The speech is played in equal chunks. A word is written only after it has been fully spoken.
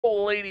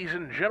Ladies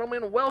and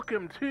gentlemen,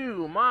 welcome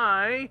to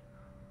my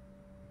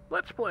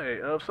Let's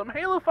Play of some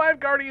Halo 5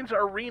 Guardians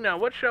Arena.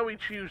 What shall we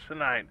choose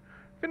tonight?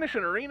 Finish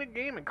an arena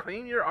game and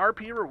claim your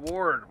RP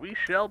reward. We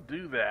shall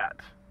do that.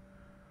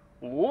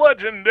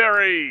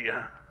 Legendary!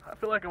 I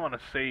feel like I want to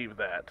save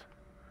that.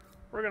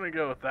 We're going to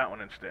go with that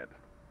one instead.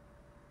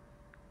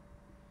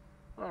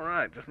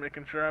 Alright, just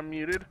making sure I'm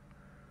muted.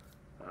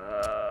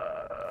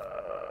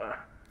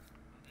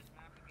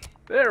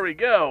 There we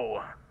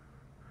go.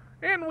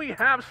 And we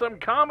have some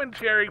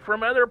commentary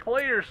from other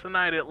players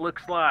tonight, it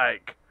looks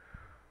like.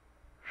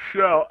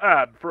 Shall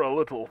add for a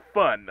little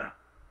fun.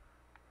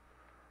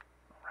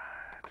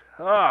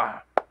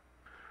 Alright.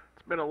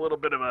 It's been a little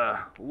bit of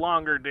a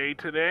longer day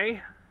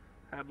today.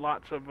 Had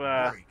lots of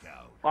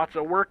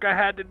work I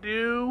had to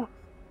do.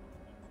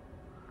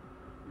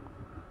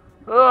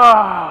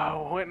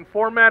 Went and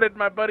formatted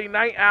my buddy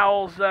Night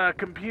Owl's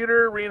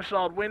computer,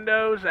 reinstalled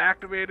Windows,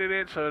 activated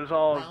it, so it's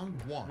all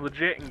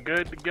legit and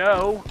good to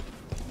go.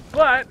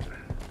 But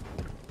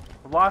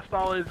lost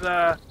all his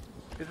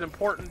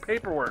important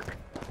paperwork,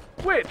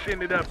 which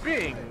ended up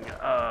being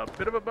a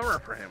bit of a bummer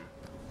for him.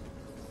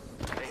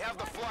 They have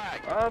the flag.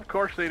 Of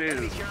course they do.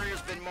 The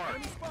carrier's been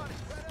marked.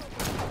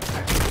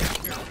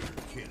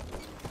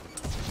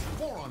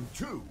 4 on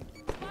 2.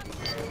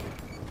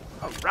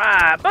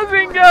 Alright,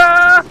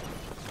 Bazinga!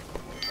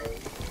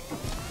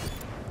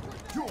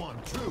 2 on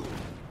 2.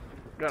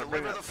 Gotta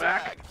bring that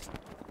back.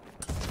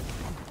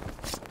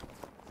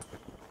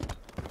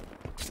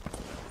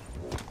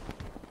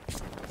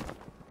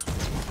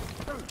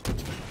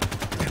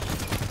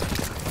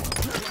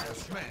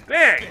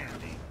 Dang!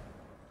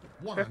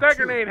 If that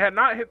grenade had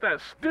not hit that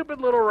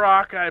stupid little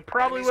rock, I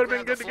probably would have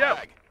been good to go.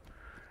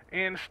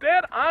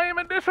 Instead, I am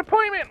a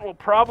disappointment. We'll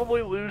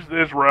probably lose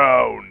this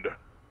round.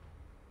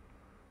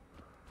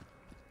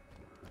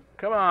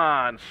 Come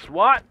on,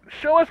 SWAT.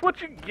 Show us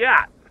what you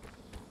got.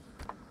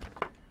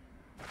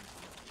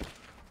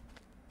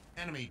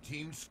 Enemy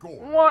team score.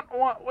 What,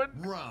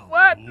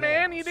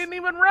 man? You didn't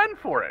even run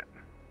for it.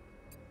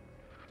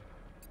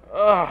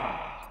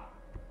 Ugh.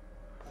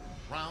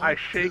 I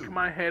shake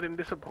my head in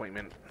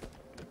disappointment.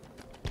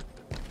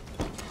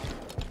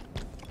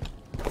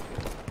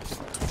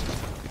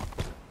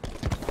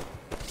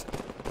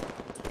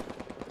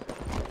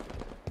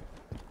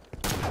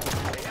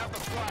 They have the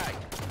flag.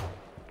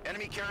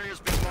 Enemy carrier's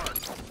been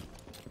marked.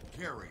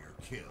 Carrier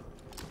kill.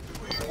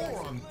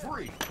 4 on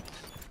 3.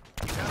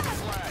 They have the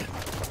flag.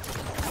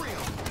 3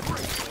 on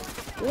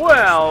 3.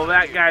 Well,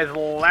 that guy's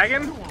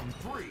lagging. 2 on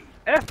 3.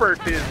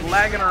 Effort is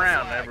lagging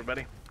around,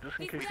 everybody. Just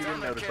in case you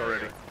didn't notice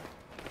already.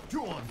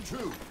 2 on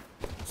 2.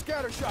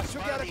 Scatter shot,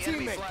 she'll get a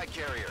Enemy teammate. flag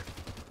carrier.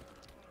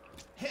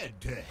 Head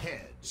to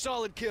head.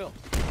 Solid kill.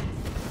 We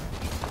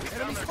Enemy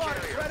found their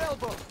spotted, carrier. red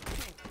elbow.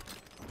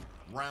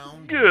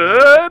 Round.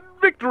 Good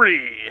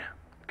victory.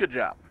 Good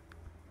job.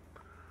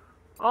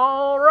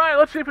 All right,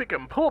 let's see if we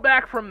can pull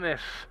back from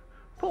this.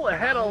 Pull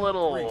ahead a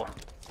little.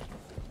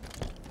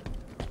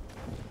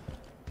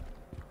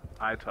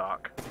 I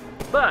talk.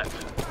 But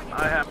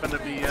I happen to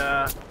be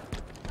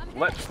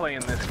let's play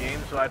in this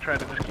game, so I try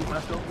to just keep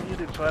myself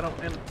muted so I don't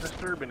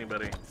disturb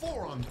anybody.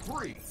 4 on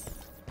 3. 4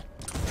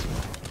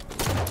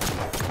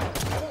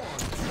 on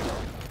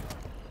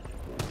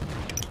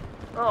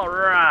 2. All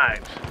right.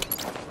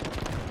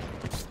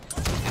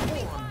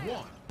 4 on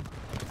 1.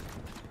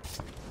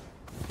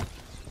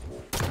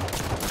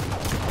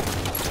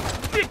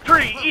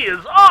 Victory is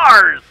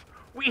ours!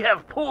 We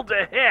have pulled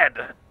ahead.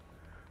 Let's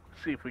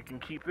see if we can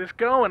keep this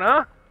going,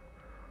 huh?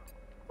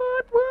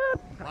 What?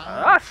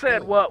 I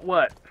said what?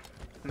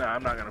 No,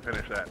 I'm not gonna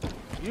finish that.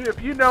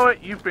 If you know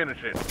it, you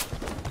finish it.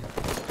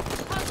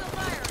 Hostile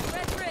fire,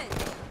 red bridge.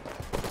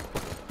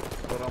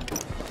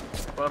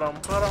 Ba-dum.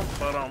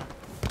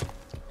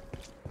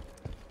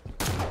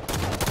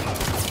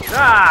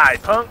 Die,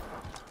 punk!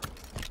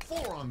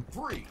 4 on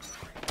 3.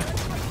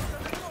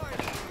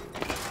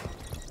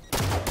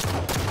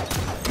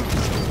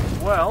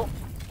 Well,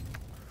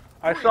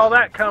 I saw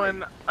that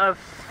coming a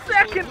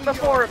second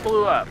before it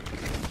blew up.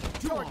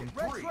 2 on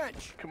Red 3.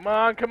 trench. Come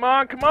on!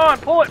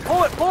 Pull it!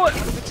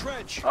 Under the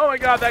trench. Oh my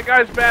god, that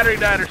guy's battery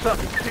died or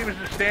something because he was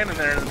just standing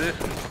there in the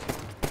distance.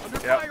 Under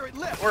Yep. fire at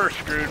left. We're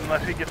screwed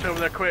unless he gets over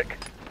there quick.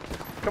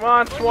 Come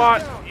on,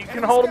 SWAT. You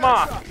can hold him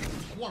off.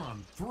 1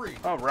 on 3.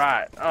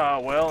 Alright. Oh,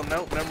 well,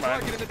 nope, never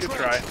mind. Target in the Good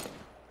trench. try.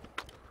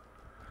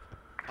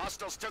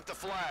 Hostiles took the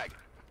flag.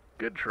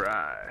 Good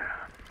try.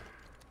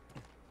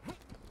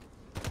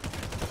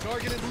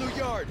 Target in blue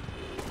yard.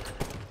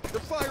 They're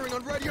firing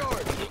on red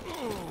yard.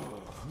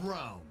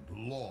 Round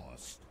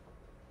lost.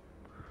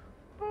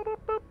 Round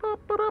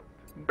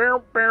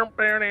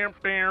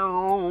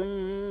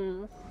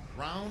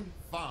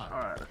 5.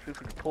 Alright, let's see if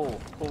we can pull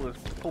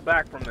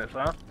back from this,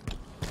 huh?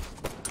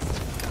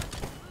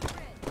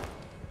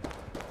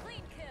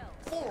 Clean kill.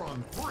 4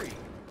 on 3.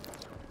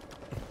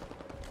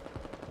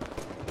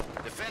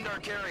 Defend our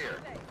carrier.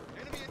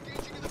 Enemy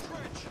engaging in the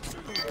trench.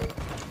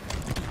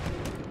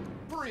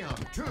 3 on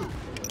 2.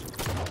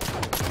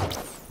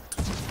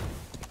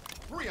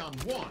 3 on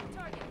 1.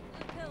 Target,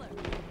 blue pillar.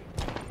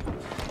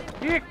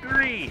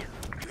 Victory!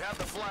 You have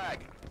the flag.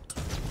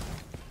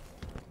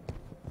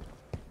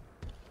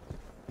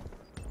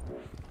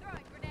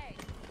 Throwing grenade.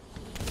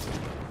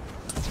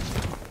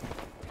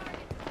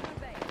 Target blue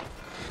base.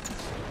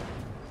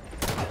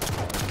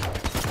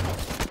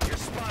 You're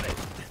spotted.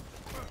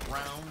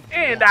 Round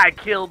And I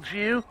killed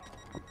you!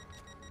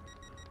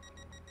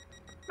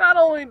 Not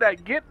only did I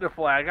get the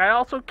flag, I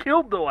also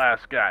killed the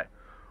last guy.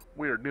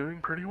 We are doing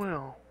pretty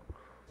well.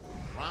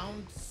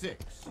 Round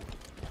 6.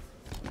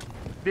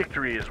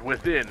 Victory is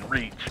within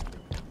reach.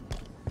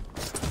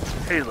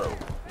 Halo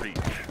reach.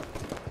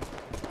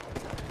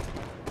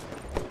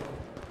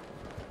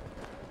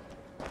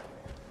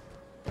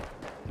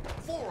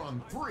 Four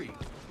on 3.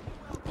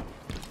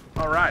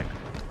 Alright.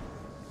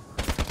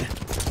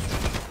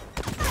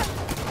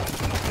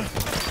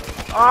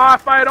 Ah,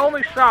 if I had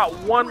only shot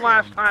one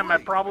last time, I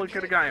probably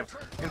could have got him.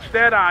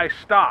 Instead, I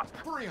stopped.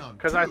 3 on 2.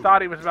 Because I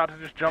thought he was about to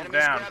just jump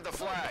Enemies down. grab the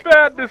flag.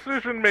 Bad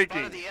decision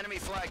making. Spotted the enemy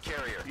flag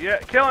carrier. Yeah,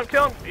 kill him,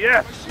 kill him.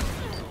 Yes.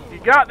 You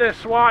got this,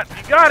 SWAT.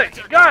 You got it,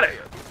 you got it.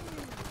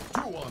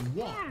 2 on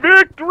 1.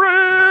 Victory!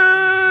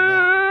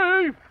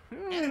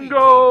 Enemy Go!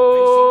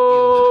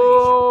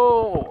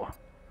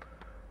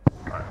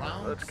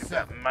 Round Let's get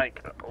 7. that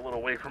mic a little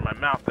away from my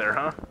mouth there,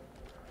 huh?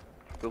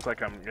 Feels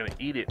like I'm gonna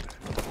eat it.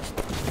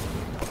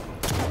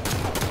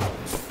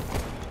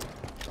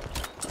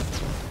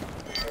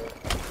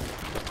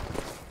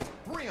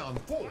 Three on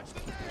 4.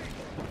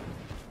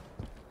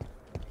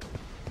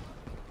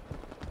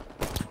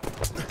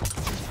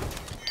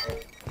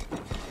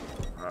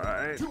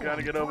 Alright,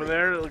 gotta get over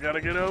there.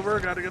 Gotta get over,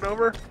 gotta get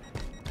over.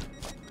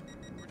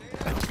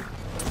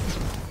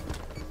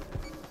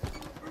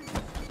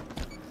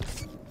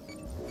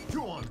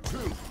 Two on 2.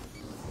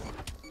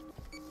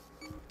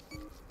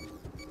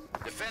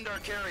 Defend our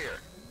carrier.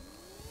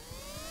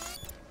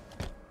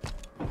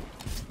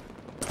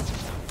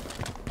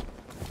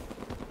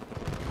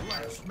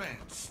 Last man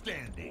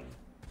standing.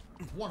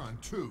 1 on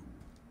 2.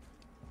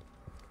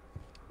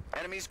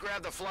 Enemies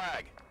grab the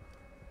flag.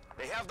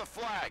 They have the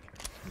flag.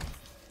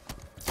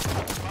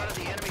 Spotted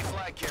the enemy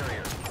flag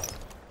carrier.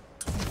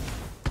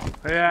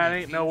 Yeah,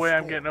 it ain't no way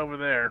I'm getting over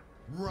there.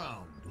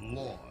 Round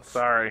lost.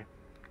 Sorry.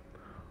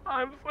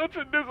 I'm such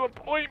a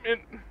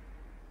disappointment.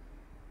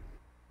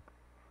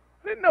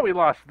 I didn't know we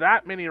lost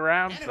that many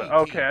rounds. Enemy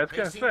Okay, team I was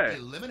gonna facing say.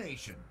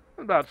 elimination.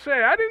 I was about to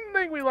say, I didn't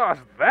think we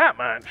lost that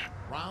much.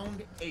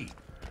 Round 8.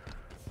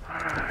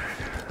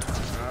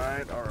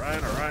 Alright,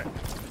 alright, alright.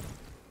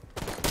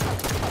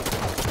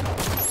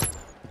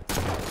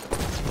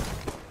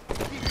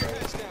 Keep your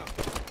heads down.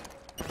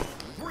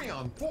 3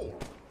 on 4.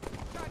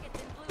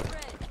 Targets in blue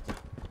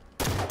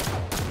red.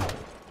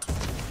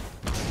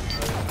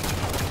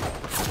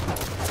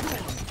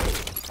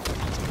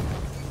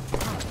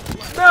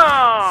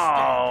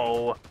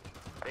 No!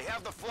 They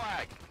have the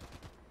flag.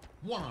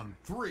 1 on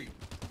 3.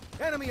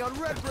 Enemy on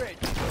red bridge.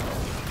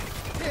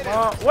 Hit him.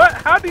 What?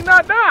 How'd he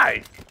not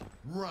die?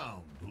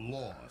 Round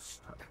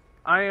lost.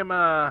 I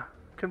am,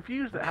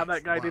 confused at how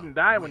that guy didn't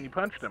die when you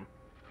punched him.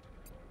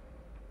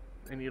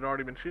 And you'd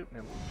already been shooting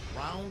him.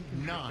 Round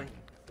 9.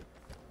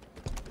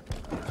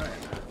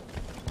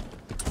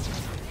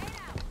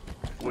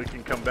 We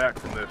can come back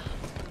from this.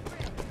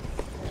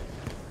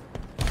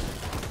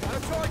 Got a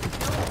target.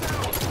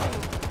 Down.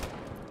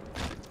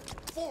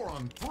 4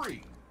 on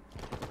 3.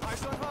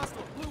 Eyes on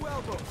hostile. Blue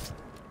elbow.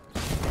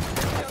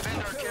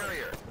 Defend our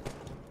carrier.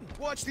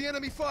 Watch the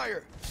enemy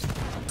fire. Throwing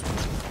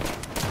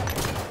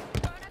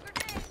a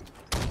grenade.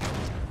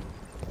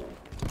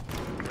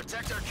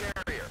 Protect our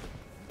carrier.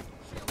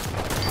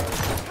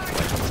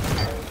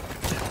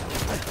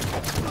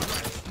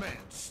 Last man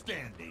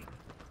standing.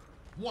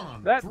 1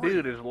 on That 3.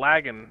 dude is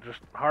lagging just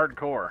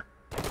hardcore.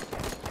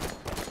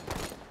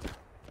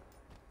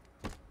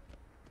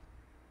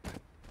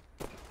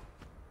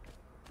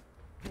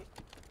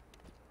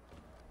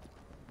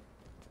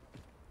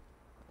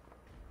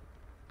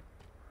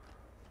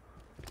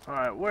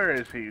 Alright, where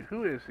is he?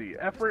 Who is he?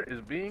 Effort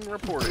is being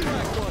reported.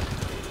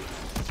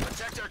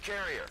 Protect our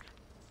carrier.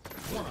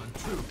 1 on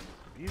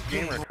 2. Use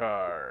gamer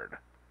card.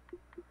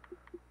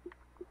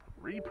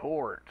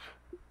 Report.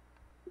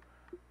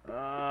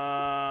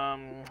 I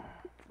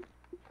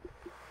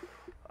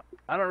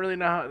don't really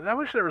know how. I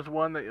wish there was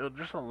one that will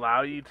just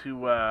allow you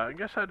to. I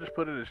guess I'd just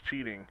put it as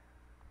cheating.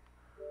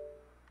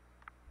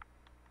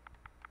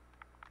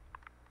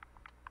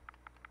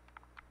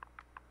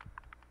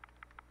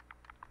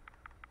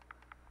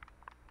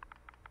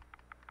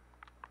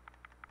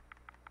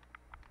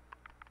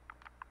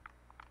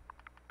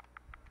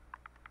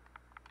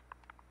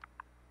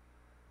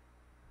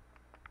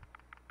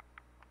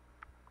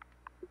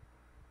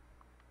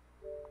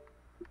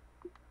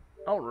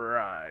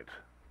 Alright.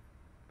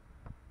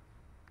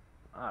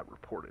 I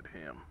reported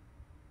him.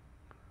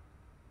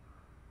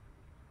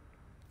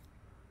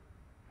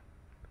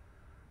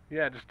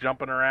 Yeah, just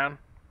jumping around.